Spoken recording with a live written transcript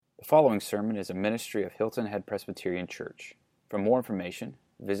The following sermon is a ministry of Hilton Head Presbyterian Church. For more information,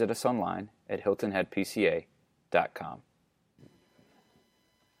 visit us online at hiltonheadpca.com.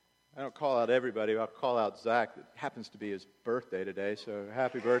 I don't call out everybody, I'll call out Zach. It happens to be his birthday today, so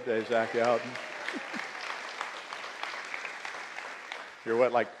happy birthday, Zach Alton. You're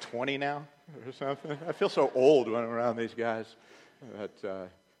what, like 20 now or something? I feel so old when I'm around these guys. But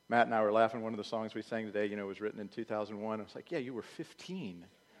Matt and I were laughing. One of the songs we sang today, was written in 2001. I was like, yeah, you were 15.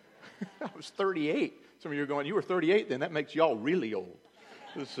 I was 38. Some of you are going, you were 38 then. That makes y'all really old.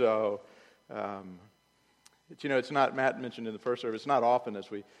 So, it's not, Matt mentioned in the first service, it's not often as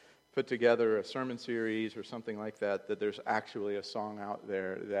we put together a sermon series or something like that, that there's actually a song out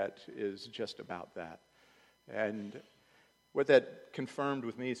there that is just about that. And what that confirmed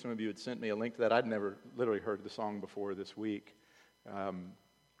with me, some of you had sent me a link to that. I'd never literally heard the song before this week.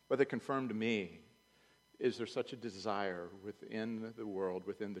 What that confirmed to me is there's such a desire within the world,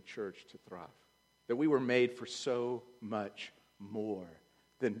 within the church to thrive. That we were made for so much more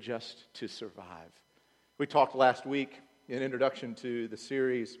than just to survive. We talked last week in introduction to the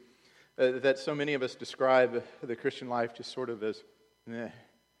series that so many of us describe the Christian life just sort of as, eh.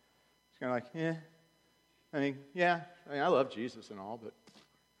 It's kind of like, eh. I love Jesus and all, but,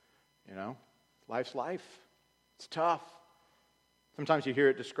 life's life. It's tough. Sometimes you hear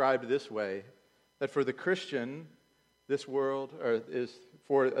it described this way, that for the Christian, this world, or is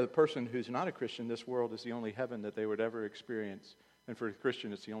for a person who's not a Christian, this world is the only heaven that they would ever experience. And for a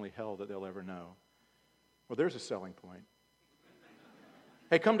Christian, it's the only hell that they'll ever know. Well, there's a selling point.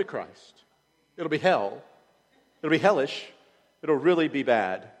 Hey, come to Christ. It'll be hell. It'll be hellish. It'll really be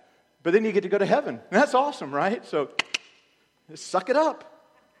bad. But then you get to go to heaven. And that's awesome, right? So, suck it up.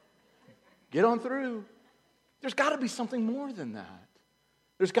 Get on through. There's got to be something more than that.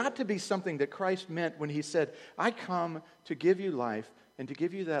 There's got to be something that Christ meant when he said, I come to give you life and to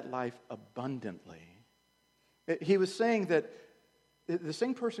give you that life abundantly. He was saying that the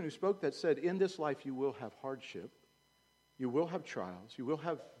same person who spoke that said, in this life you will have hardship, you will have trials, you will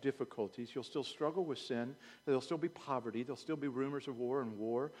have difficulties, you'll still struggle with sin, there'll still be poverty, there'll still be rumors of war and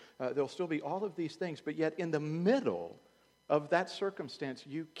war, there'll still be all of these things, but yet in the middle of that circumstance,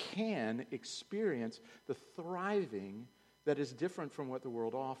 you can experience the thriving that is different from what the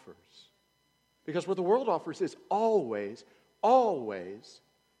world offers. Because what the world offers is always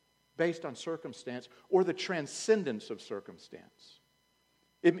based on circumstance or the transcendence of circumstance.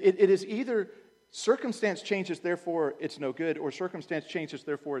 It is either circumstance changes, therefore it's no good, or circumstance changes,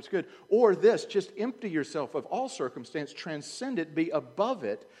 therefore it's good. Or this, just empty yourself of all circumstance, transcend it, be above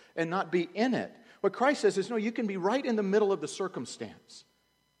it, and not be in it. What Christ says is, no, you can be right in the middle of the circumstance.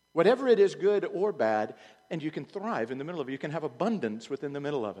 Whatever it is, good or bad, and you can thrive in the middle of it. You can have abundance within the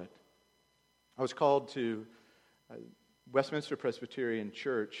middle of it. I was called to Westminster Presbyterian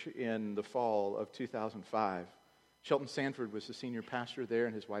Church in the fall of 2005. Shelton Sanford was the senior pastor there,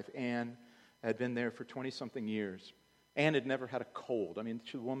 and his wife Ann had been there for 20-something years. Ann had never had a cold.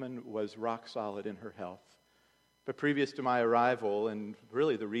 The woman was rock solid in her health. But previous to my arrival, and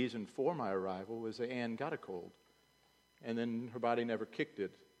really the reason for my arrival, was that Ann got a cold. And then her body never kicked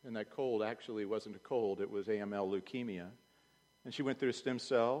it. And that cold actually wasn't a cold, it was AML leukemia. And she went through a stem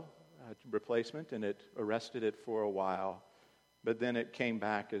cell replacement, and it arrested it for a while. But then it came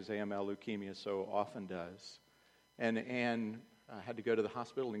back, as AML leukemia so often does. And Ann had to go to the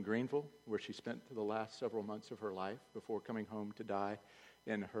hospital in Greenville, where she spent the last several months of her life before coming home to die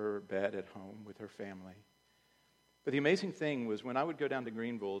in her bed at home with her family. But the amazing thing was when I would go down to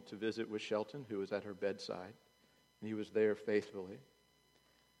Greenville to visit with Shelton, who was at her bedside, and he was there faithfully,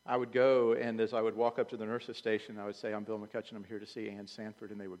 I would go, and as I would walk up to the nurse's station, I would say, I'm Bill McCutcheon, I'm here to see Ann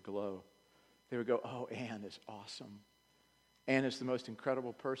Sanford, and they would glow. They would go, oh, Ann is awesome. Ann is the most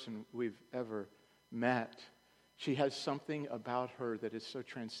incredible person we've ever met. She has something about her that is so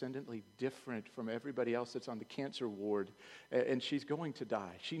transcendently different from everybody else that's on the cancer ward, and she's going to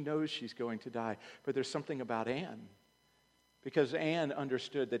die. She knows she's going to die, but there's something about Ann. Because Ann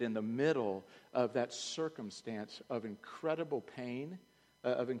understood that in the middle of that circumstance of incredible pain,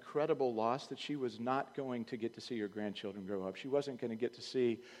 of incredible loss, that she was not going to get to see her grandchildren grow up. She wasn't going to get to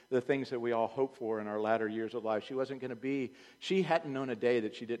see the things that we all hope for in our latter years of life. She hadn't known a day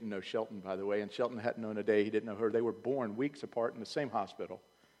that she didn't know Shelton, by the way, and Shelton hadn't known a day he didn't know her. They were born weeks apart in the same hospital.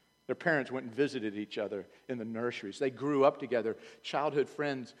 Their parents went and visited each other in the nurseries. They grew up together, childhood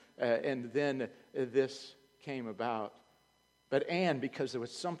friends, and then this came about. But Ann, because there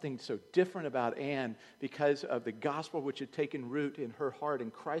was something so different about Ann, because of the gospel which had taken root in her heart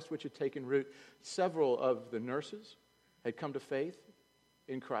and Christ which had taken root, several of the nurses had come to faith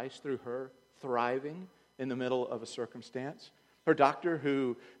in Christ through her thriving in the middle of a circumstance. Her doctor,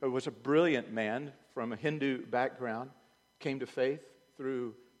 who was a brilliant man from a Hindu background, came to faith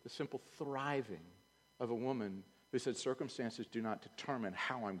through the simple thriving of a woman who said, circumstances do not determine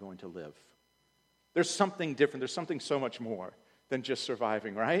how I'm going to live. There's something different. There's something so much more than just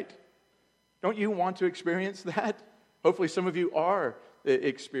surviving, right? Don't you want to experience that? Hopefully some of you are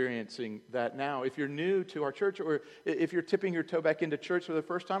experiencing that now. If you're new to our church, or if you're tipping your toe back into church for the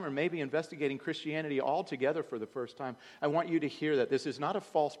first time, or maybe investigating Christianity altogether for the first time, I want you to hear that this is not a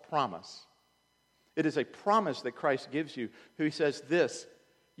false promise. It is a promise that Christ gives you, who He says this: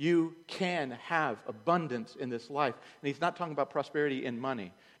 you can have abundance in this life. And He's not talking about prosperity in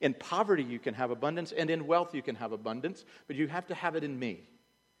money. In poverty you can have abundance, and in wealth you can have abundance, but you have to have it in me.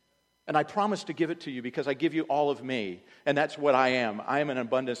 And I promise to give it to you because I give you all of me. And that's what I am. I am an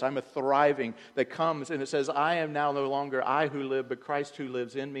abundance. I'm a thriving that comes. And it says, I am now no longer I who live, but Christ who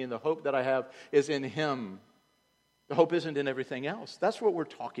lives in me. And the hope that I have is in Him. The hope isn't in everything else. That's what we're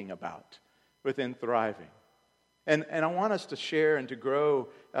talking about within thriving. And I want us to share and to grow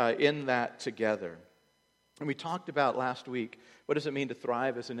in that together. And we talked about last week, what does it mean to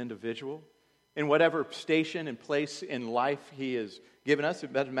thrive as an individual? In whatever station and place in life He has given us.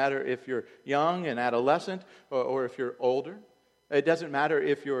 It doesn't matter if you're young and adolescent or if you're older. It doesn't matter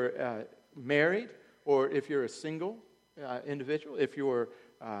if you're married or if you're a single individual, if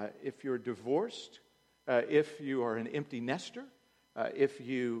you're divorced, if you are an empty nester, if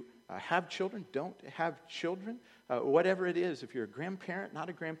you have children, don't have children, whatever it is, if you're a grandparent, not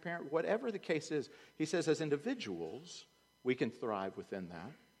a grandparent, whatever the case is, He says as individuals, we can thrive within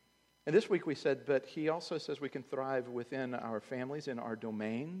that. And this week we said, but He also says we can thrive within our families, in our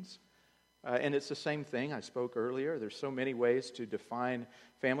domains. And it's the same thing. I spoke earlier. There's so many ways to define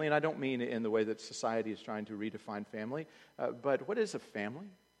family. And I don't mean in the way that society is trying to redefine family. But what is a family?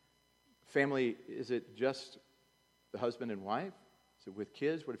 Family, is it just the husband and wife? Is it with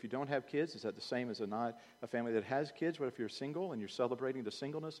kids? What if you don't have kids? Is that the same as a family that has kids? What if you're single and you're celebrating the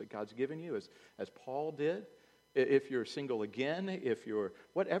singleness that God's given you, as Paul did? If you're single again, if you're,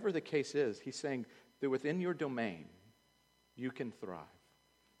 whatever the case is, he's saying that within your domain, you can thrive.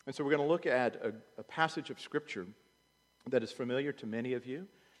 And so we're going to look at a passage of Scripture that is familiar to many of you,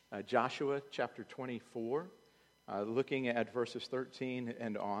 Joshua chapter 24, looking at verses 13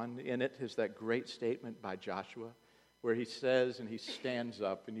 and on. In it is that great statement by Joshua where he says, and he stands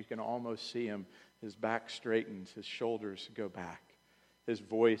up, and you can almost see him, his back straightens, his shoulders go back, his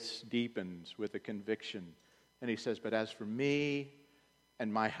voice deepens with a conviction. And he says, but as for me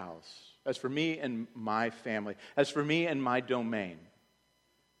and my house, as for me and my family, as for me and my domain,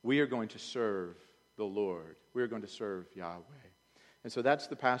 we are going to serve the Lord. We are going to serve Yahweh. And so that's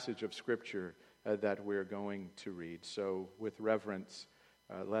the passage of Scripture that we're going to read. So with reverence,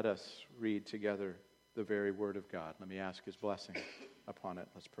 let us read together the very Word of God. Let me ask His blessing upon it.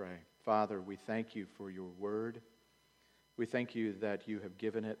 Let's pray. Father, we thank You for Your Word. We thank You that You have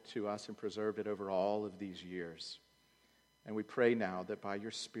given it to us and preserved it over all of these years. And we pray now that by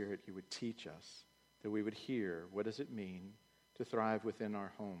Your Spirit You would teach us, that we would hear what does it mean to thrive within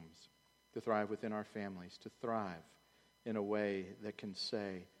our homes, to thrive within our families, to thrive in a way that can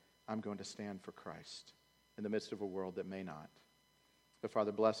say, I'm going to stand for Christ in the midst of a world that may not. So,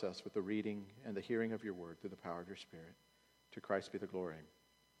 Father, bless us with the reading and the hearing of Your Word through the power of Your Spirit. To Christ be the glory.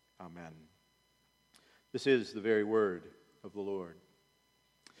 Amen. This is the very word of the Lord.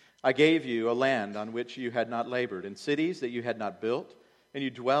 I gave you a land on which you had not labored, and cities that you had not built, and you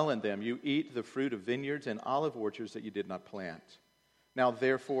dwell in them. You eat the fruit of vineyards and olive orchards that you did not plant. Now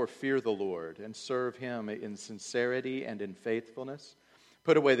therefore fear the Lord, and serve Him in sincerity and in faithfulness.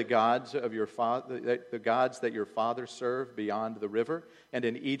 Put away the gods of your father, the gods that your father served beyond the river and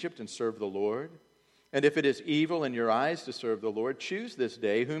in Egypt, and serve the Lord. And if it is evil in your eyes to serve the Lord, choose this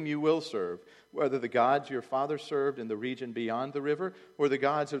day whom you will serve, whether the gods your father served in the region beyond the river, or the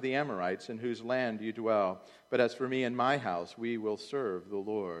gods of the Amorites in whose land you dwell. But as for me and my house, we will serve the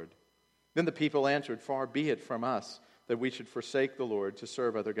Lord. Then the people answered, Far be it from us that we should forsake the Lord to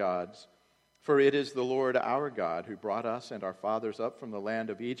serve other gods. For it is the Lord our God who brought us and our fathers up from the land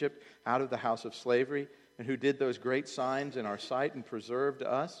of Egypt, out of the house of slavery, and who did those great signs in our sight and preserved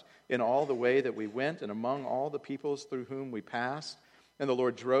us in all the way that we went and among all the peoples through whom we passed. And the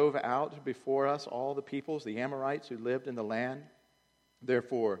Lord drove out before us all the peoples, the Amorites who lived in the land.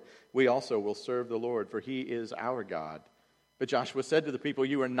 Therefore, we also will serve the Lord, for He is our God. But Joshua said to the people,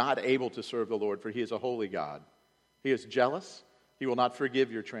 You are not able to serve the Lord, for He is a holy God. He is jealous. He will not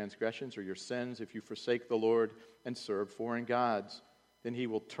forgive your transgressions or your sins if you forsake the Lord and serve foreign gods. Then He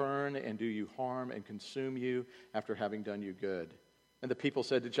will turn and do you harm and consume you after having done you good. And the people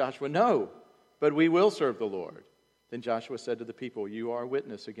said to Joshua, No, but we will serve the Lord. Then Joshua said to the people, "You are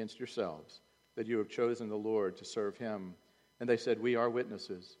witness against yourselves that you have chosen the Lord to serve him." And they said, "We are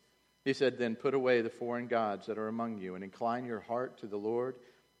witnesses." He said, "Then put away the foreign gods that are among you, and incline your heart to the Lord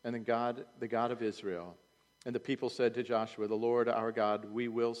and the God of Israel." And the people said to Joshua, "The Lord our God we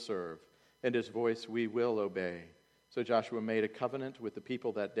will serve, and his voice we will obey." So Joshua made a covenant with the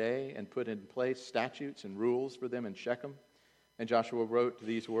people that day and put in place statutes and rules for them in Shechem. And Joshua wrote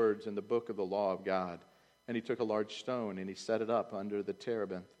these words in the book of the law of God. And he took a large stone and he set it up under the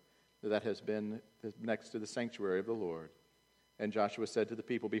terebinth that has been next to the sanctuary of the Lord. And Joshua said to the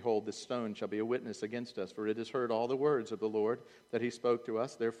people, "Behold, this stone shall be a witness against us, for it has heard all the words of the Lord that he spoke to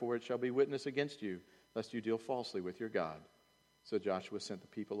us. Therefore it shall be witness against you, lest you deal falsely with your God." So Joshua sent the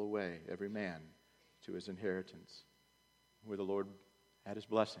people away, every man to his inheritance, where the Lord had his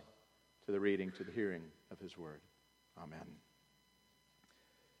blessing to the reading, to the hearing of his word. Amen.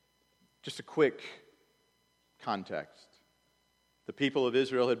 Just a quick context. The people of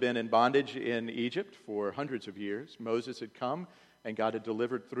Israel had been in bondage in Egypt for hundreds of years. Moses had come, and God had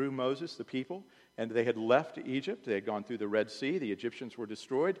delivered through Moses the people, and they had left Egypt. They had gone through the Red Sea. The Egyptians were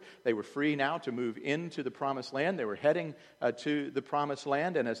destroyed. They were free now to move into the Promised Land. They were heading to the Promised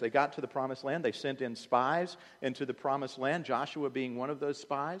Land, and as they got to the Promised Land, they sent in spies into the Promised Land, Joshua being one of those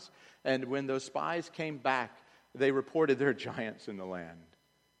spies. And when those spies came back, they reported there are giants in the land.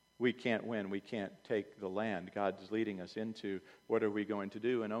 We can't win. We can't take the land. God's leading us into what are we going to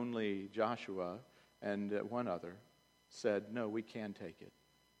do? And only Joshua and one other said, "No, we can take it.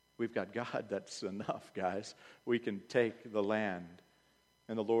 We've got God. That's enough, guys. We can take the land."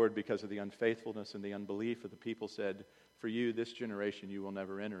 And the Lord, because of the unfaithfulness and the unbelief of the people, said, "For you, this generation, you will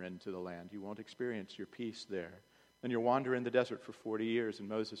never enter into the land. You won't experience your peace there. And you'll wander in the desert for 40 years. And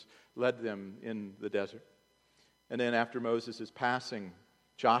Moses led them in the desert. And then after Moses' passing,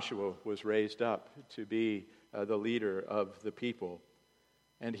 Joshua was raised up to be the leader of the people.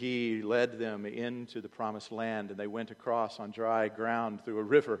 And he led them into the Promised Land. And they went across on dry ground through a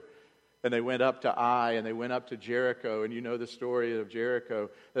river. And they went up to Ai, and they went up to Jericho. And you know the story of Jericho,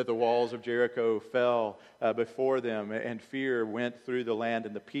 that the walls of Jericho fell before them. And fear went through the land.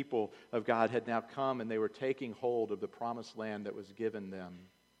 And the people of God had now come, and they were taking hold of the Promised Land that was given them.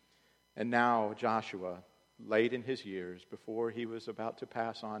 And now Joshua, late in his years, before he was about to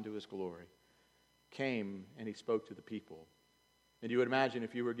pass on to his glory, came and he spoke to the people. And you would imagine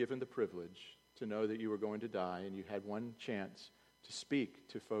if you were given the privilege to know that you were going to die and you had one chance to speak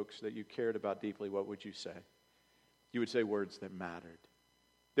to folks that you cared about deeply, what would you say? You would say words that mattered.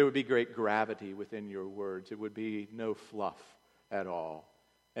 There would be great gravity within your words. It would be no fluff at all.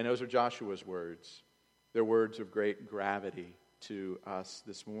 And those are Joshua's words. They're words of great gravity to us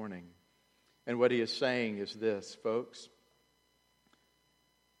this morning. And what he is saying is this, folks.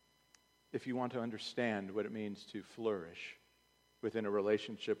 If you want to understand what it means to flourish within a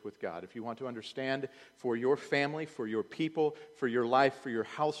relationship with God, if you want to understand for your family, for your people, for your life, for your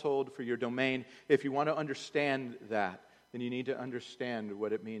household, for your domain, if you want to understand that, then you need to understand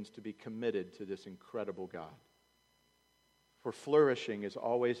what it means to be committed to this incredible God. For flourishing is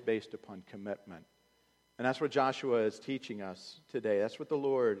always based upon commitment. And that's what Joshua is teaching us today. That's what the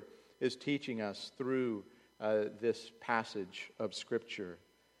Lord is teaching us through this passage of Scripture.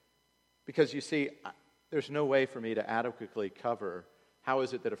 Because you see, there's no way for me to adequately cover how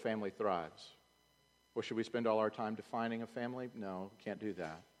is it that a family thrives. Well, should we spend all our time defining a family? No, can't do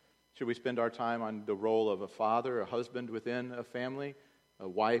that. Should we spend our time on the role of a father, a husband within a family, a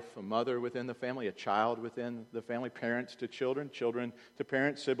wife, a mother within the family, a child within the family, parents to children, children to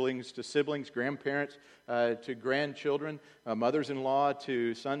parents, siblings to siblings, grandparents to grandchildren, mothers-in-law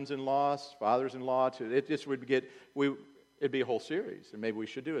to sons-in-law, fathers-in-law to, it just would get, it'd be a whole series, and maybe we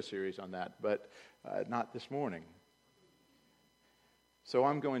should do a series on that, but not this morning. So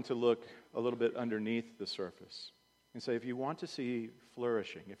I'm going to look a little bit underneath the surface and say, if you want to see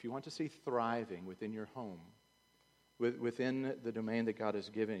flourishing, if you want to see thriving within your home, within the domain that God has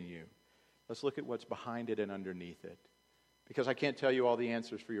given you, let's look at what's behind it and underneath it. Because I can't tell you all the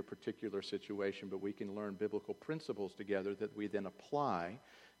answers for your particular situation, but we can learn biblical principles together that we then apply.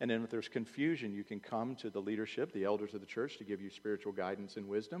 And then if there's confusion, you can come to the leadership, the elders of the church, to give you spiritual guidance and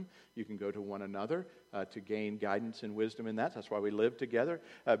wisdom. You can go to one another to gain guidance and wisdom in that. That's why we live together,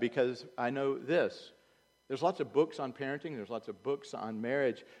 because I know this. There's lots of books on parenting. There's lots of books on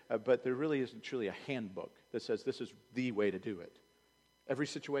marriage, but there really isn't truly a handbook that says this is the way to do it. Every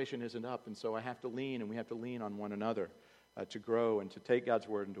situation isn't up, and so I have to lean, and we have to lean on one another to grow and to take God's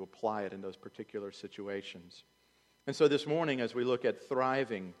word and to apply it in those particular situations. And so this morning, as we look at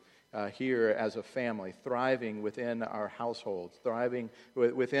thriving here as a family, thriving within our households, thriving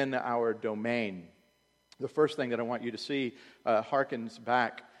within our domain, The first thing that I want you to see harkens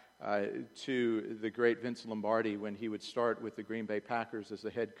back to the great Vince Lombardi when he would start with the Green Bay Packers as the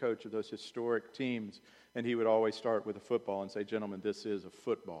head coach of those historic teams. And he would always start with a football and say, "Gentlemen, this is a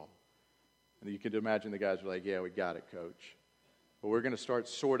football." And you could imagine the guys were like, "Yeah, we got it, coach." But we're going to start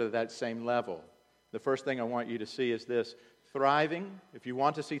sort of that same level. The first thing I want you to see is this. Thriving, if you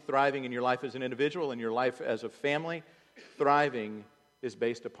want to see thriving in your life as an individual, in your life as a family, thriving is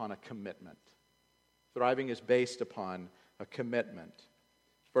based upon a commitment. Thriving is based upon a commitment.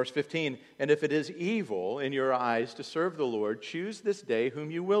 Verse 15, "And if it is evil in your eyes to serve the Lord, choose this day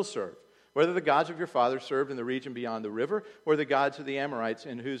whom you will serve, whether the gods of your fathers served in the region beyond the river, or the gods of the Amorites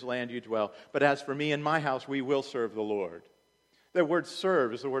in whose land you dwell. But as for me and my house, we will serve the Lord." That word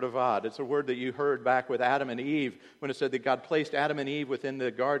serve is the word avad. It's a word that you heard back with Adam and Eve when it said that God placed Adam and Eve within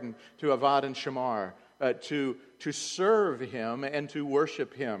the garden to avad and shamar, to serve Him and to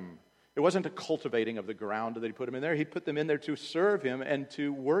worship Him. It wasn't a cultivating of the ground that He put them in there. He put them in there to serve Him and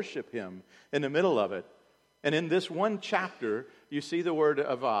to worship Him in the middle of it. And in this one chapter, you see the word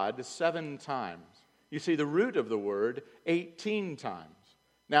avad 7 times. You see the root of the word 18 times.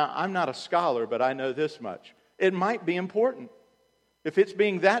 Now, I'm not a scholar, but I know this much. It might be important. If it's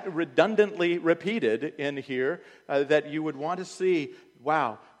being that redundantly repeated in here, that you would want to see,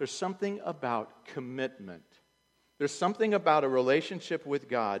 wow, there's something about commitment. There's something about a relationship with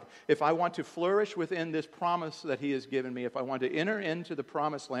God. If I want to flourish within this promise that He has given me, if I want to enter into the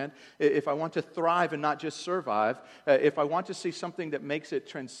promised land, if I want to thrive and not just survive, if I want to see something that makes it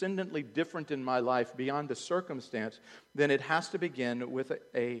transcendently different in my life beyond the circumstance, then it has to begin with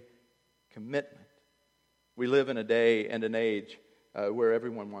a commitment. We live in a day and an age where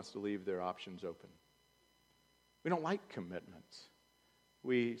everyone wants to leave their options open. We don't like commitments.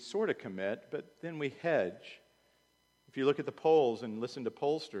 We sort of commit, but then we hedge. If you look at the polls and listen to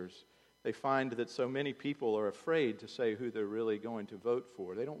pollsters, they find that so many people are afraid to say who they're really going to vote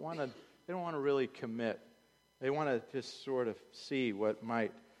for. They don't want to really commit. They want to just sort of see what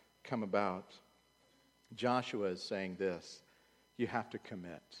might come about. Joshua is saying this: you have to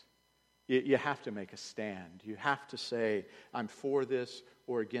commit. You have to make a stand. You have to say, I'm for this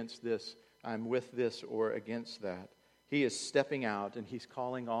or against this. I'm with this or against that. He is stepping out, and he's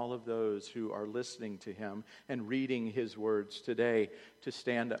calling all of those who are listening to him and reading his words today to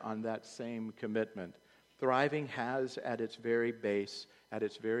stand on that same commitment. Thriving has at its very base, at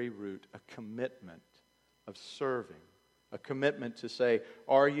its very root, a commitment of serving. A commitment to say,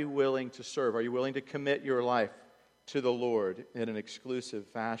 are you willing to serve? Are you willing to commit your life to the Lord in an exclusive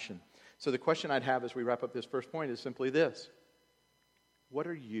fashion? So the question I'd have as we wrap up this first point is simply this: what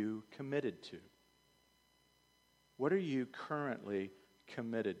are you committed to? What are you currently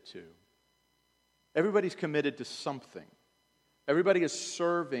committed to? Everybody's committed to something. Everybody is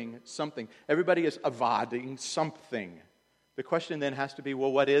serving something. Everybody is avading something. The question then has to be,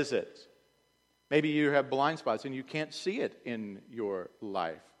 well, what is it? Maybe you have blind spots and you can't see it in your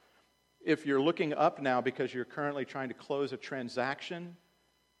life. If you're looking up now because you're currently trying to close a transaction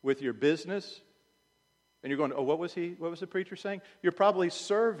with your business, and you're going, oh, what was the preacher saying? You're probably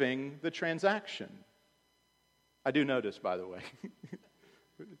serving the transaction. I do notice, by the way,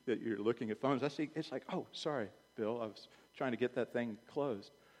 that you're looking at phones. I see, it's like, oh, sorry, Bill, I was trying to get that thing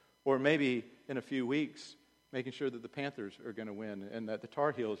closed. Or maybe in a few weeks, making sure that the Panthers are going to win and that the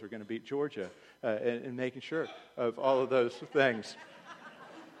Tar Heels are going to beat Georgia, and making sure of all of those things.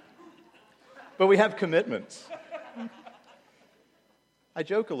 But we have commitments. I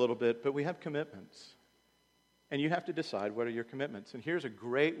joke a little bit, but we have commitments. And you have to decide what are your commitments. And here's a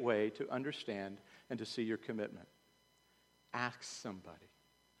great way to understand and to see your commitment. Ask somebody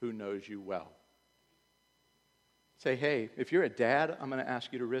who knows you well. Say, hey, if you're a dad, I'm going to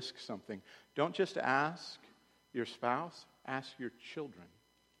ask you to risk something. Don't just ask your spouse, ask your children.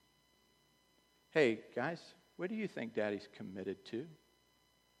 Hey, guys, what do you think Daddy's committed to?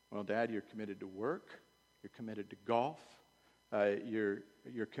 Well, Dad, you're committed to work. You're committed to golf. You're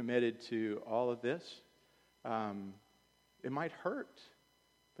committed to all of this. It might hurt,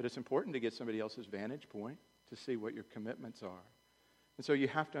 but it's important to get somebody else's vantage point to see what your commitments are. And so you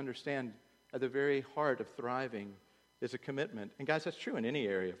have to understand at the very heart of thriving is a commitment. And guys, that's true in any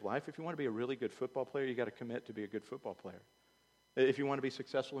area of life. If you want to be a really good football player, you got to commit to be a good football player. If you want to be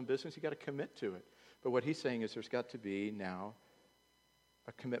successful in business, you got to commit to it. But what he's saying is there's got to be now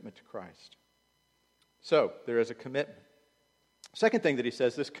a commitment to Christ. So there is a commitment. Second thing that he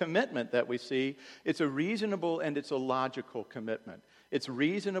says, this commitment that we see, it's a reasonable and it's a logical commitment. It's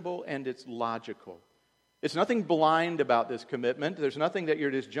reasonable and it's logical. It's nothing blind about this commitment. There's nothing that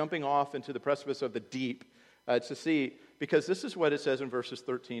you're just jumping off into the precipice of the deep to see. because this is what it says in verses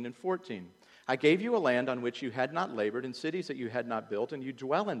 13 and 14. I gave you a land on which you had not labored, and cities that you had not built, and you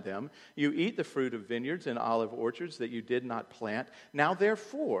dwell in them. You eat the fruit of vineyards and olive orchards that you did not plant. Now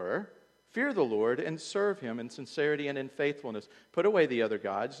therefore, fear the Lord and serve him in sincerity and in faithfulness. Put away the other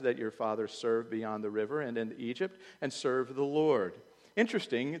gods that your fathers served beyond the river and in Egypt, and serve the Lord.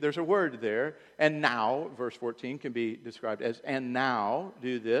 Interesting, there's a word there, and now, verse 14 can be described as, and now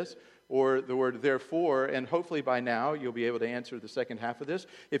do this, or the word therefore, and hopefully by now you'll be able to answer the second half of this.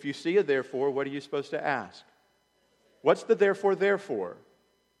 If you see a therefore, what are you supposed to ask? What's the therefore?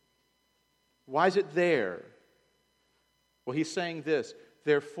 Why is it there? Well, he's saying this,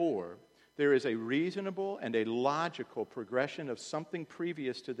 therefore, there is a reasonable and a logical progression of something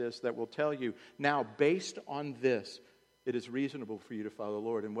previous to this that will tell you, now based on this, it is reasonable for you to follow the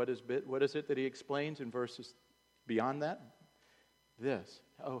Lord. And what is it that he explains in verses beyond that? This.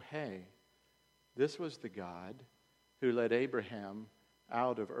 Oh, hey, this was the God who led Abraham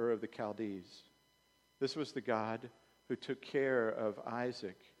out of Ur of the Chaldees. This was the God who took care of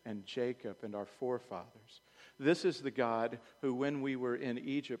Isaac and Jacob and our forefathers. This is the God who, when we were in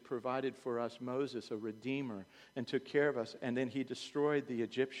Egypt, provided for us Moses, a redeemer, and took care of us. And then he destroyed the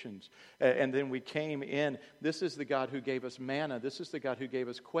Egyptians. And then we came in. This is the God who gave us manna. This is the God who gave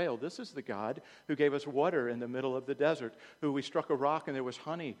us quail. This is the God who gave us water in the middle of the desert, who we struck a rock and there was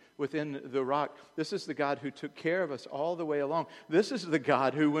honey within the rock. This is the God who took care of us all the way along. This is the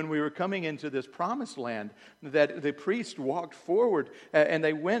God who, when we were coming into this promised land, that the priest walked forward and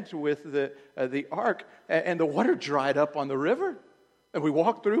they went with the ark, and the water dried up on the river. And we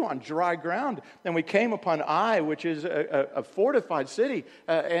walked through on dry ground. And we came upon Ai, which is a fortified city,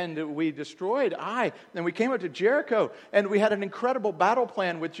 and we destroyed Ai. And we came up to Jericho, and we had an incredible battle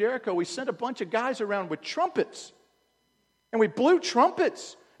plan with Jericho. We sent a bunch of guys around with trumpets. And we blew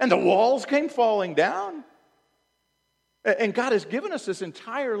trumpets, and the walls came falling down. And God has given us this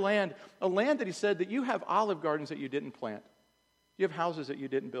entire land, a land that he said that you have olive gardens that you didn't plant. You have houses that you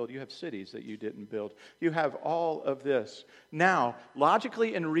didn't build. You have cities that you didn't build. You have all of this. Now,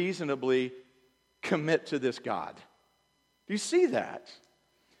 logically and reasonably commit to this God. Do you see that?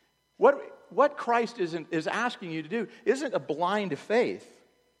 What Christ is asking you to do isn't a blind faith.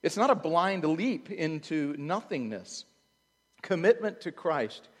 It's not a blind leap into nothingness. Commitment to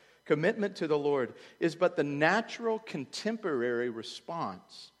Christ, commitment to the Lord is but the natural contemporary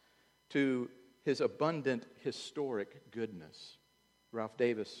response to his abundant historic goodness. Ralph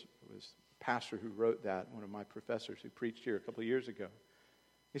Davis was the pastor who wrote that, one of my professors who preached here a couple of years ago.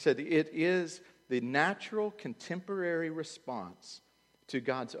 He said, it is the natural contemporary response to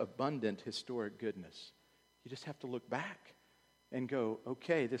God's abundant historic goodness. You just have to look back and go,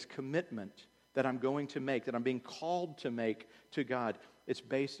 okay, this commitment that I'm going to make, that I'm being called to make to God, it's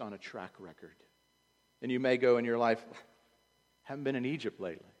based on a track record. And you may go in your life, haven't been in Egypt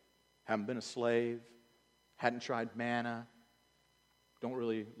lately, haven't been a slave, hadn't tried manna, don't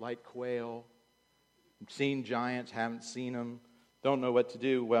really like quail, seen giants, haven't seen them, don't know what to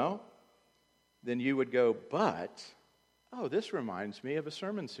do. Well, then you would go, but, this reminds me of a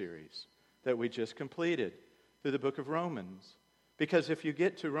sermon series that we just completed through the book of Romans. Because if you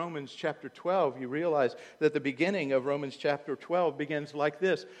get to Romans chapter 12, you realize that the beginning of Romans chapter 12 begins like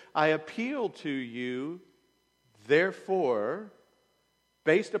this. I appeal to you, therefore,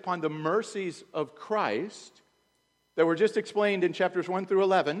 based upon the mercies of Christ, that were just explained in chapters 1 through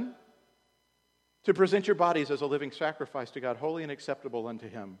 11, to present your bodies as a living sacrifice to God, holy and acceptable unto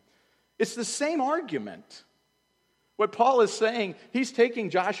him. It's the same argument. What Paul is saying, he's taking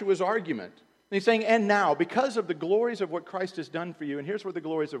Joshua's argument. And he's saying, and now, because of the glories of what Christ has done for you, and here's where the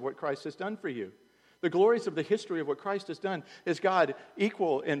glories of what Christ has done for you. The glories of the history of what Christ has done is God,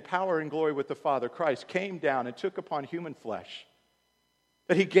 equal in power and glory with the Father, Christ, came down and took upon human flesh.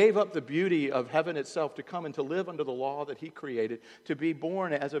 That he gave up the beauty of heaven itself to come and to live under the law that he created, to be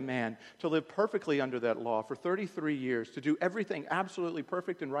born as a man, to live perfectly under that law for 33 years, to do everything absolutely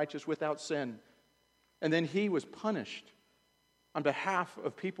perfect and righteous without sin. And then he was punished on behalf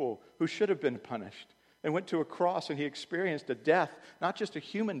of people who should have been punished, and went to a cross, and he experienced a death, not just a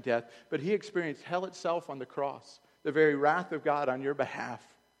human death, but he experienced hell itself on the cross, the very wrath of God on your behalf.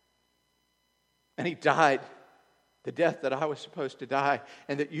 And he died the death that I was supposed to die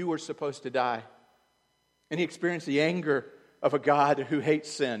and that you were supposed to die. And he experienced the anger of a God who hates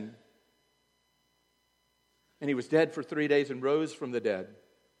sin. And he was dead for 3 days and rose from the dead.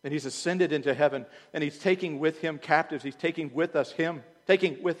 And he's ascended into heaven, and he's taking with him captives. He's taking with us him,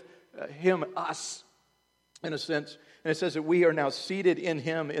 taking with him us, in a sense. And it says that we are now seated in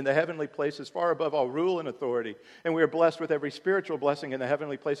Him in the heavenly places, far above all rule and authority. And we are blessed with every spiritual blessing in the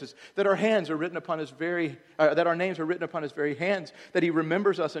heavenly places, that our names are written upon His very hands, that He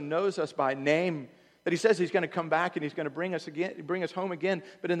remembers us and knows us by name. That He says He's going to come back and He's going to bring us home again.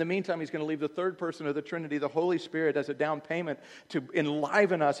 But in the meantime, He's going to leave the third person of the Trinity, the Holy Spirit, as a down payment to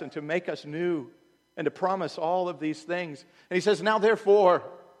enliven us and to make us new and to promise all of these things. And He says, now therefore,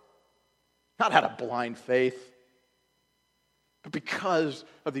 not out of blind faith, but because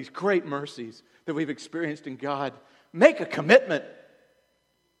of these great mercies that we've experienced in God, make a commitment.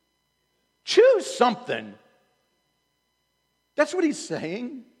 Choose something. That's what He's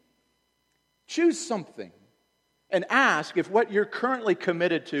saying. Choose something and ask if what you're currently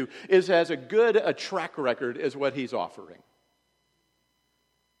committed to is as good a track record as what He's offering.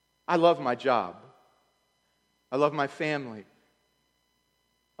 I love my job. I love my family.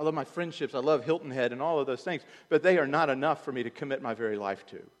 I love my friendships. I love Hilton Head and all of those things. But they are not enough for me to commit my very life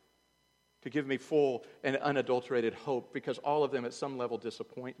to give me full and unadulterated hope, because all of them at some level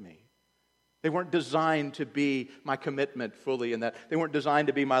disappoint me. They weren't designed to be my commitment fully in that. They weren't designed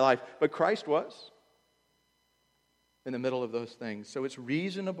to be my life. But Christ was in the middle of those things. So it's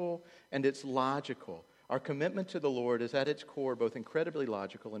reasonable and it's logical. Our commitment to the Lord is at its core both incredibly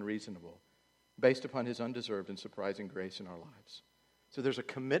logical and reasonable, based upon His undeserved and surprising grace in our lives. So there's a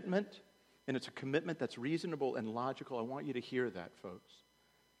commitment, and it's a commitment that's reasonable and logical. I want you to hear that, folks.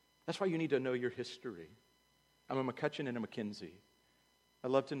 That's why you need to know your history. I'm a McCutcheon and a McKenzie. I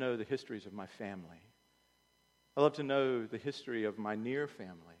love to know the histories of my family. I love to know the history of my near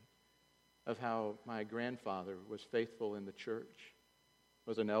family, of how my grandfather was faithful in the church,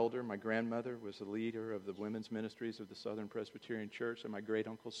 was an elder. My grandmother was the leader of the women's ministries of the Southern Presbyterian Church, and my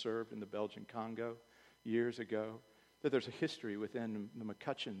great-uncle served in the Belgian Congo years ago. That there's a history within the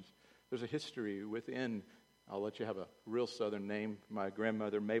McCutcheons. There's a history within, I'll let you have a real Southern name, my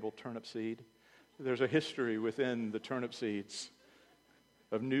grandmother, Mabel Turnipseed. There's a history within the Turnipseeds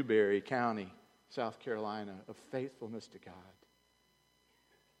of Newberry County, South Carolina, of faithfulness to God.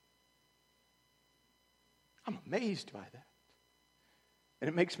 I'm amazed by that. And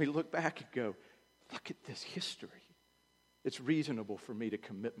it makes me look back and go, look at this history. It's reasonable for me to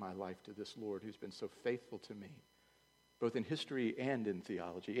commit my life to this Lord who's been so faithful to me, both in history and in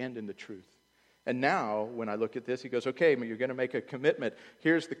theology and in the truth. And now, when I look at this, He goes, okay, you're going to make a commitment.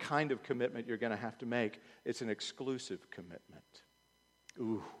 Here's the kind of commitment you're going to have to make. It's an exclusive commitment.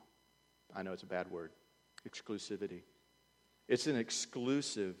 Ooh, I know it's a bad word. Exclusivity. It's an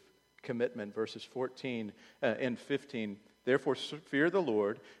exclusive commitment. Verses 14 and 15. Therefore, fear the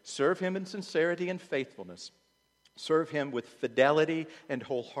Lord, serve Him in sincerity and faithfulness. Serve Him with fidelity and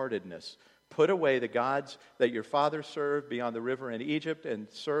wholeheartedness. Put away the gods that your fathers served beyond the river in Egypt and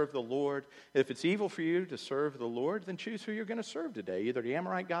serve the Lord. If it's evil for you to serve the Lord, then choose who you're going to serve today, either the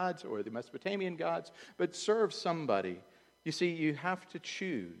Amorite gods or the Mesopotamian gods, but serve somebody. You see, you have to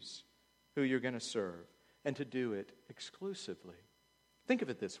choose who you're going to serve and to do it exclusively. Think of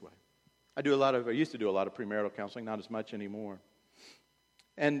it this way. I used to do a lot of premarital counseling, not as much anymore.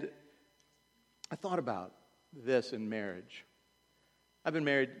 And I thought about this in marriage. I've been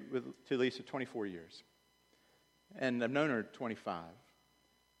married to Lisa 24 years, and I've known her 25. And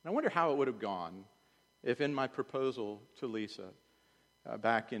I wonder how it would have gone if in my proposal to Lisa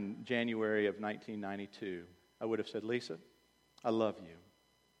back in January of 1992, I would have said, Lisa, I love you.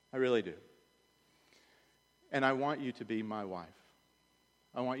 I really do. And I want you to be my wife.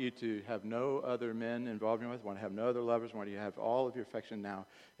 I want you to have no other men involved in your life. I want to have no other lovers. I want you to have all of your affection now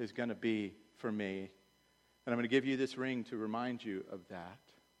is going to be for me. And I'm going to give you this ring to remind you of that.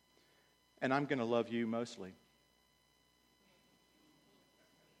 And I'm going to love you mostly.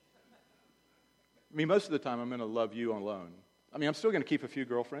 I mean, most of the time I'm going to love you alone. I mean, I'm still going to keep a few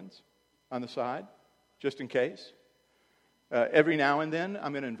girlfriends on the side, just in case. Every now and then,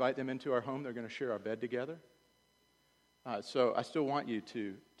 I'm going to invite them into our home. They're going to share our bed together. So I still want you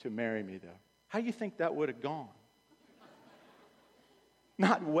to marry me, though. How do you think that would have gone?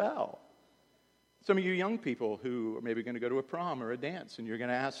 Not well. Some of you young people who are maybe going to go to a prom or a dance, and you're going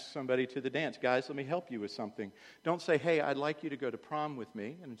to ask somebody to the dance, guys, let me help you with something. Don't say, hey, I'd like you to go to prom with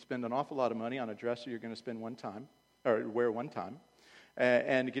me and spend an awful lot of money on a dress that you're going to spend one time, or wear one time,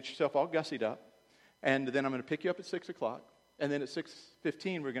 and get yourself all gussied up. And then I'm going to pick you up at 6 o'clock. And then at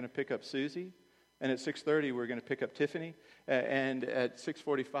 6:15, we're going to pick up Susie. And at 6:30, we're going to pick up Tiffany. And at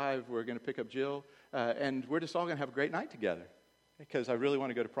 6:45, we're going to pick up Jill. And we're just all going to have a great night together. Because I really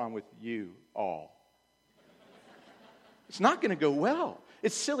want to go to prom with you all. It's not going to go well.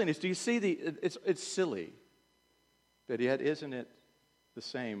 It's silliness. Do you see it's silly. But yet, isn't it the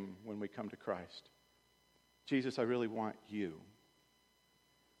same when we come to Christ? Jesus, I really want you.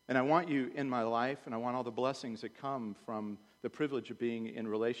 And I want you in my life, and I want all the blessings that come from the privilege of being in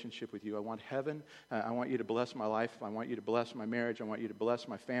relationship with you. I want heaven. I want you to bless my life. I want you to bless my marriage. I want you to bless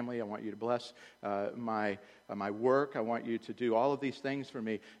my family. I want you to bless my work. I want you to do all of these things for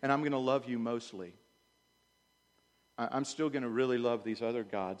me. And I'm going to love you mostly. I'm still going to really love these other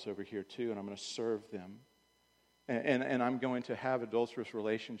gods over here too, and I'm going to serve them. And I'm going to have adulterous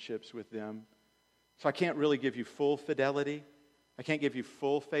relationships with them. So I can't really give you full fidelity. I can't give you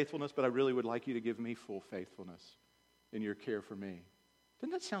full faithfulness, but I really would like you to give me full faithfulness in your care for me.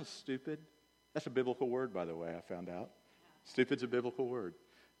 Doesn't that sound stupid? That's a biblical word, by the way, I found out. Stupid's a biblical word.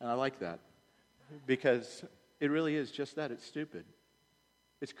 And I like that because it really is just that. It's stupid.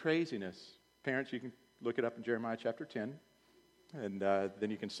 It's craziness. Parents, you can look it up in Jeremiah chapter 10, and then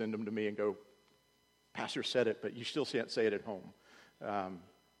you can send them to me and go, Pastor said it, but you still can't say it at home. But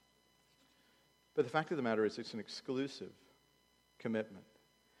the fact of the matter is it's an exclusive commitment.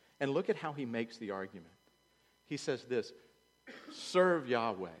 And look at how he makes the argument. He says this, serve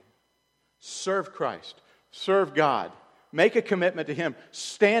Yahweh, serve Christ, serve God, make a commitment to Him,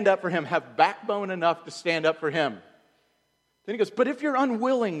 stand up for Him, have backbone enough to stand up for Him. Then he goes, but if you're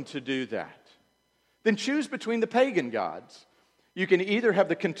unwilling to do that, then choose between the pagan gods. You can either have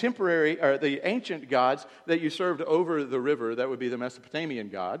the contemporary or the ancient gods that you served over the river, that would be the Mesopotamian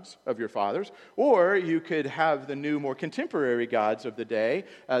gods of your fathers, or you could have the new, more contemporary gods of the day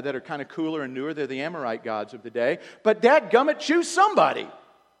that are kind of cooler and newer. They're the Amorite gods of the day. But dadgummit, choose somebody.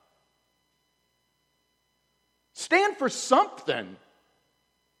 Stand for something.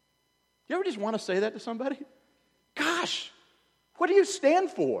 You ever just want to say that to somebody? Gosh, what do you stand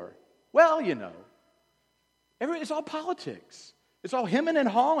for? Well, you know, it's all politics. It's all hemming and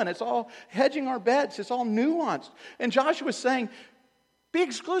hawing. It's all hedging our bets. It's all nuanced. And Joshua's saying, be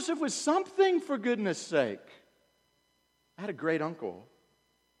exclusive with something, for goodness sake. I had a great uncle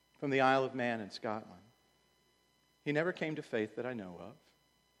from the Isle of Man in Scotland. He never came to faith that I know of.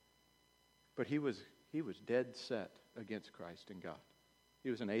 But he was dead set against Christ and God.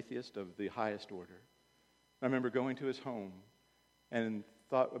 He was an atheist of the highest order. I remember going to his home and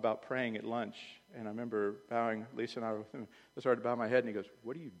thought about praying at lunch, and I remember bowing. Lisa and I were with him. I started to bow my head, and he goes,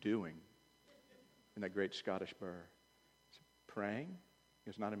 what are you doing? In that great Scottish burr. I said, praying?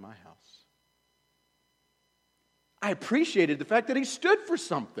 He goes, not in my house. I appreciated the fact that he stood for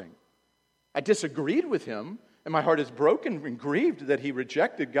something. I disagreed with him, and my heart is broken and grieved that he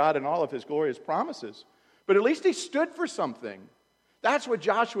rejected God and all of His glorious promises. But at least he stood for something. That's what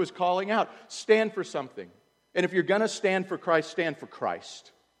Joshua's calling out. Stand for something. And if you're going to stand for Christ, stand for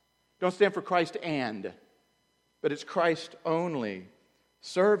Christ. Don't stand for Christ but it's Christ only.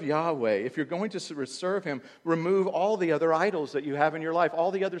 Serve Yahweh. If you're going to serve Him, remove all the other idols that you have in your life,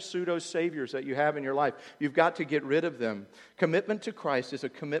 all the other pseudo-saviors that you have in your life. You've got to get rid of them. Commitment to Christ is a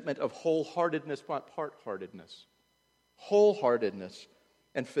commitment of wholeheartedness, not part-heartedness. Wholeheartedness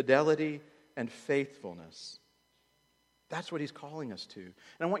and fidelity and faithfulness. That's what He's calling us to. And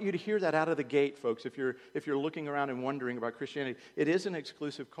I want you to hear that out of the gate, folks, if you're looking around and wondering about Christianity. It is an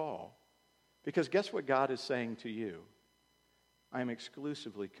exclusive call. Because guess what God is saying to you? I am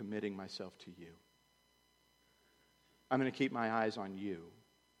exclusively committing myself to you. I'm going to keep my eyes on you.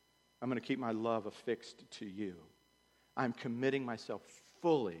 I'm going to keep my love affixed to you. I'm committing myself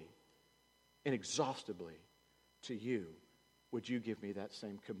fully, inexhaustibly to you. Would you give me that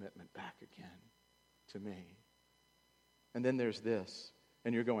same commitment back again to me? And then there's this.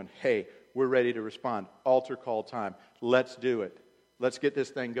 And you're going, hey, we're ready to respond. Altar call time. Let's do it. Let's get this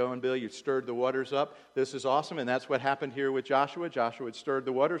thing going, Bill. You've stirred the waters up. This is awesome. And that's what happened here with Joshua. Joshua had stirred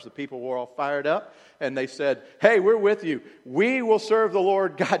the waters. The people were all fired up. And they said, hey, we're with you. We will serve the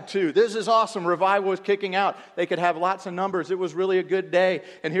Lord God too. This is awesome. Revival was kicking out. They could have lots of numbers. It was really a good day.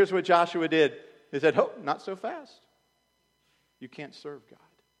 And here's what Joshua did. He said, oh, not so fast. You can't serve God.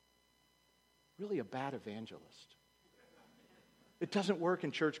 Really a bad evangelist. It doesn't work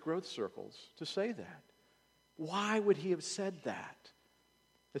in church growth circles to say that. Why would he have said that?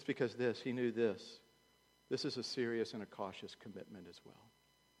 It's because he knew this. This is a serious and a cautious commitment as well.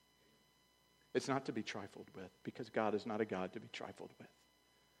 It's not to be trifled with, because God is not a God to be trifled with.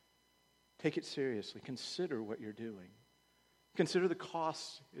 Take it seriously. Consider what you're doing. Consider the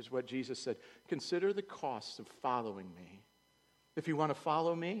costs, is what Jesus said. Consider the costs of following me. If you want to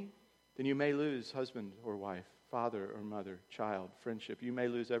follow me, then you may lose husband or wife, father or mother, child, friendship. You may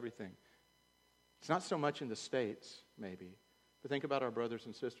lose everything. It's not so much in the States, maybe, but think about our brothers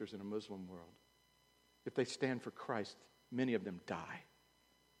and sisters in a Muslim world. If they stand for Christ, many of them die.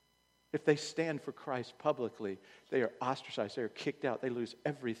 If they stand for Christ publicly, they are ostracized, they are kicked out, they lose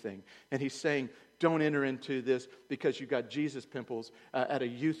everything. And he's saying, Don't enter into this because you got Jesus pimples at a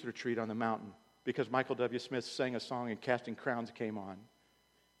youth retreat on the mountain because Michael W. Smith sang a song and Casting Crowns came on.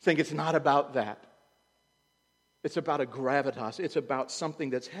 Think it's not about that. It's about a gravitas. It's about something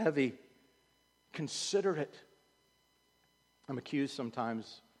that's heavy. Consider it. I'm accused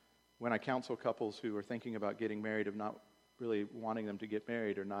sometimes when I counsel couples who are thinking about getting married of not really wanting them to get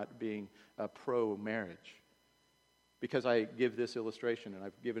married or not being pro-marriage. Because I give this illustration, and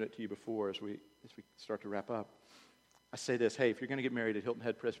I've given it to you before as we start to wrap up. I say this, hey, if you're going to get married at Hilton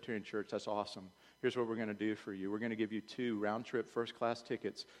Head Presbyterian Church, that's awesome. Here's what we're going to do for you. We're going to give you 2 round-trip first-class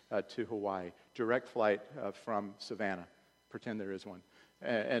tickets to Hawaii. Direct flight from Savannah. Pretend there is one.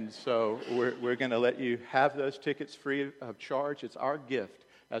 And so we're going to let you have those tickets free of charge. It's our gift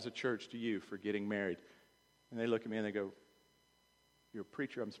as a church to you for getting married. And they look at me and they go, you're a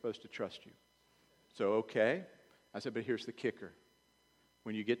preacher, I'm supposed to trust you. So, okay. I said, but here's the kicker.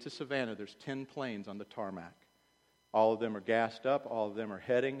 When you get to Savannah, there's 10 planes on the tarmac. All of them are gassed up. All of them are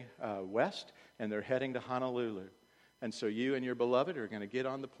heading west, and they're heading to Honolulu. And so you and your beloved are going to get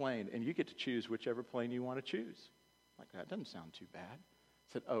on the plane, and you get to choose whichever plane you want to choose. Like, that doesn't sound too bad.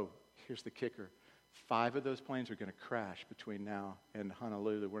 I said, oh, here's the kicker. 5 of those planes are going to crash between now and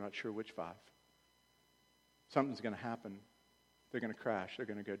Honolulu. We're not sure which 5. Something's going to happen. They're going to crash. They're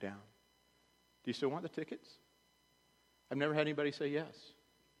going to go down. Do you still want the tickets? I've never had anybody say yes.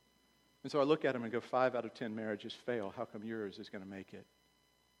 And so I look at them and go, 5 out of 10 marriages fail. How come yours is going to make it?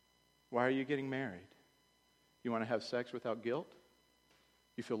 Why are you getting married? You want to have sex without guilt?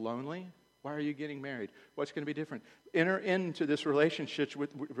 You feel lonely? Why are you getting married? What's going to be different? Enter into this relationship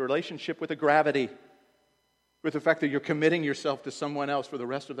with a gravity, with the fact that you're committing yourself to someone else for the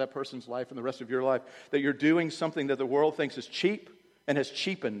rest of that person's life and the rest of your life, that you're doing something that the world thinks is cheap and has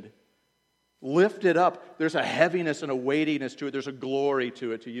cheapened. Lift it up. There's a heaviness and a weightiness to it. There's a glory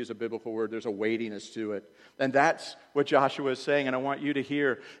to it, to use a biblical word. There's a weightiness to it. And that's what Joshua is saying, and I want you to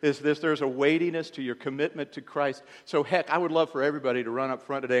hear, is this: there's a weightiness to your commitment to Christ. So heck, I would love for everybody to run up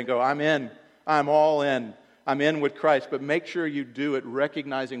front today and go, I'm in. I'm all in. I'm in with Christ. But make sure you do it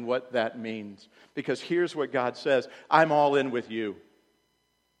recognizing what that means. Because here's what God says: I'm all in with you.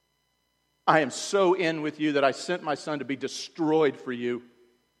 I am so in with you that I sent my son to be destroyed for you.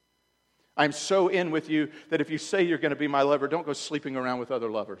 I'm so in with you that if you say you're going to be my lover, don't go sleeping around with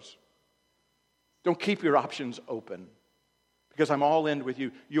other lovers. Don't keep your options open. Because I'm all in with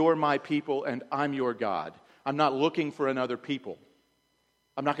you. You're my people and I'm your God. I'm not looking for another people.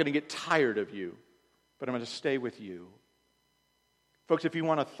 I'm not going to get tired of you, but I'm going to stay with you. Folks, if you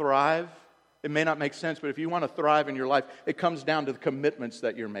want to thrive, it may not make sense, but if you want to thrive in your life, it comes down to the commitments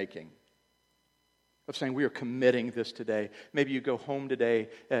that you're making. Of saying, we are committing this today. Maybe you go home today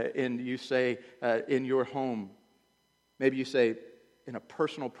and you say in your home, maybe you say in a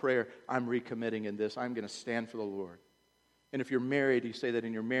personal prayer, I'm recommitting in this. I'm going to stand for the Lord. And if you're married, you say that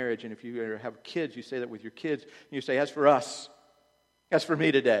in your marriage. And if you have kids, you say that with your kids. And you say, as for us, as for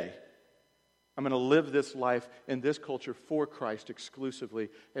me today, I'm going to live this life in this culture for Christ exclusively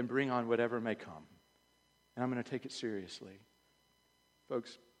and bring on whatever may come. And I'm going to take it seriously.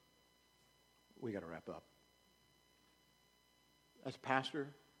 Folks, we got to wrap up. As a pastor,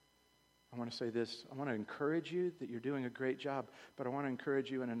 I want to say this. I want to encourage you that you're doing a great job, but I want to encourage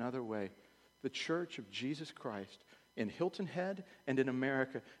you in another way. The Church of Jesus Christ in Hilton Head and in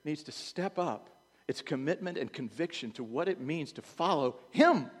America needs to step up its commitment and conviction to what it means to follow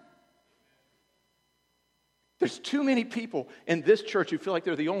Him. There's too many people in this church who feel like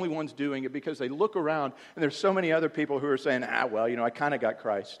they're the only ones doing it because they look around and there's so many other people who are saying, well, I kind of got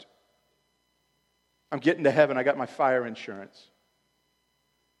Christ. I'm getting to heaven. I got my fire insurance.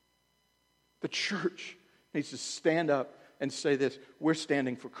 The church needs to stand up and say this: we're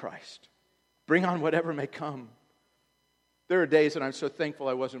standing for Christ. Bring on whatever may come. There are days that I'm so thankful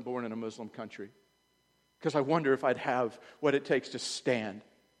I wasn't born in a Muslim country, because I wonder if I'd have what it takes to stand.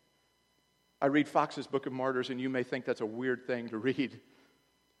 I read Fox's Book of Martyrs, and you may think that's a weird thing to read,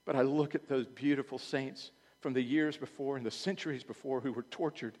 but I look at those beautiful saints from the years before and the centuries before who were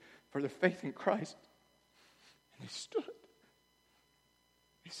tortured for their faith in Christ. And they stood.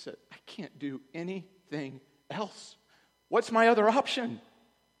 He said, I can't do anything else. What's my other option?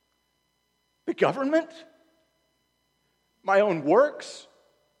 The government? My own works?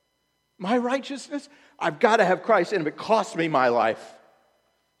 My righteousness? I've got to have Christ, and if it costs me my life.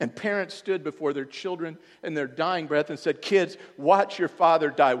 And parents stood before their children in their dying breath and said, kids, watch your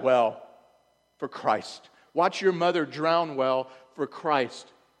father die well for Christ. Watch your mother drown well for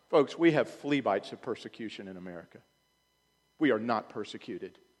Christ. Folks, we have flea bites of persecution in America. We are not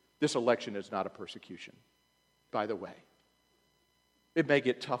persecuted. This election is not a persecution, by the way. It may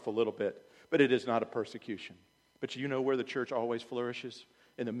get tough a little bit, but it is not a persecution. But you know where the church always flourishes?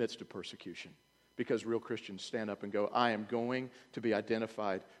 In the midst of persecution. Because real Christians stand up and go, I am going to be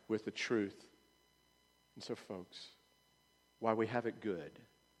identified with the truth. And so, folks, while we have it good,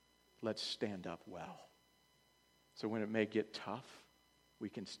 let's stand up well. So when it may get tough, we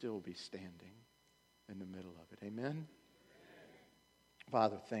can still be standing in the middle of it. Amen?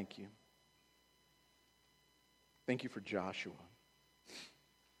 Father, thank you. Thank you for Joshua,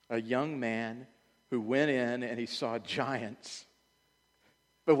 a young man who went in and he saw giants.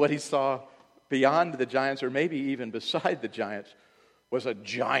 But what he saw beyond the giants, or maybe even beside the giants, was a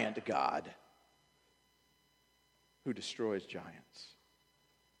giant God who destroys giants.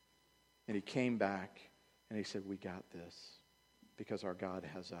 And he came back and he said, we got this because our God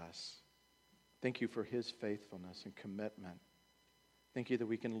has us. Thank you for his faithfulness and commitment. Thank you that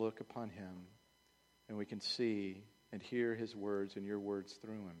we can look upon him and we can see and hear his words and your words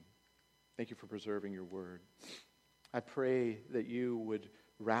through him. Thank you for preserving your word. I pray that you would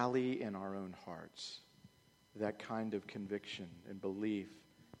rally in our own hearts that kind of conviction and belief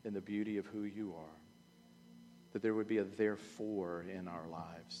in the beauty of who you are. That there would be a therefore in our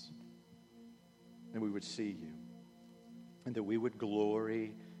lives. And we would see you. And that we would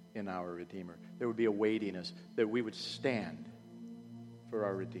glory in our Redeemer. There would be a weightiness. That we would stand for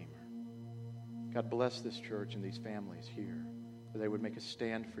our Redeemer. God bless this church and these families here. That they would make a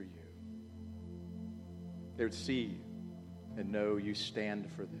stand for you. They would see you and know you stand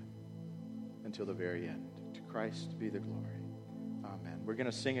for them until the very end. To Christ be the glory. Amen. We're going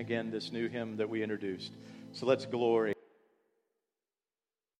to sing again this new hymn that we introduced. So let's glory.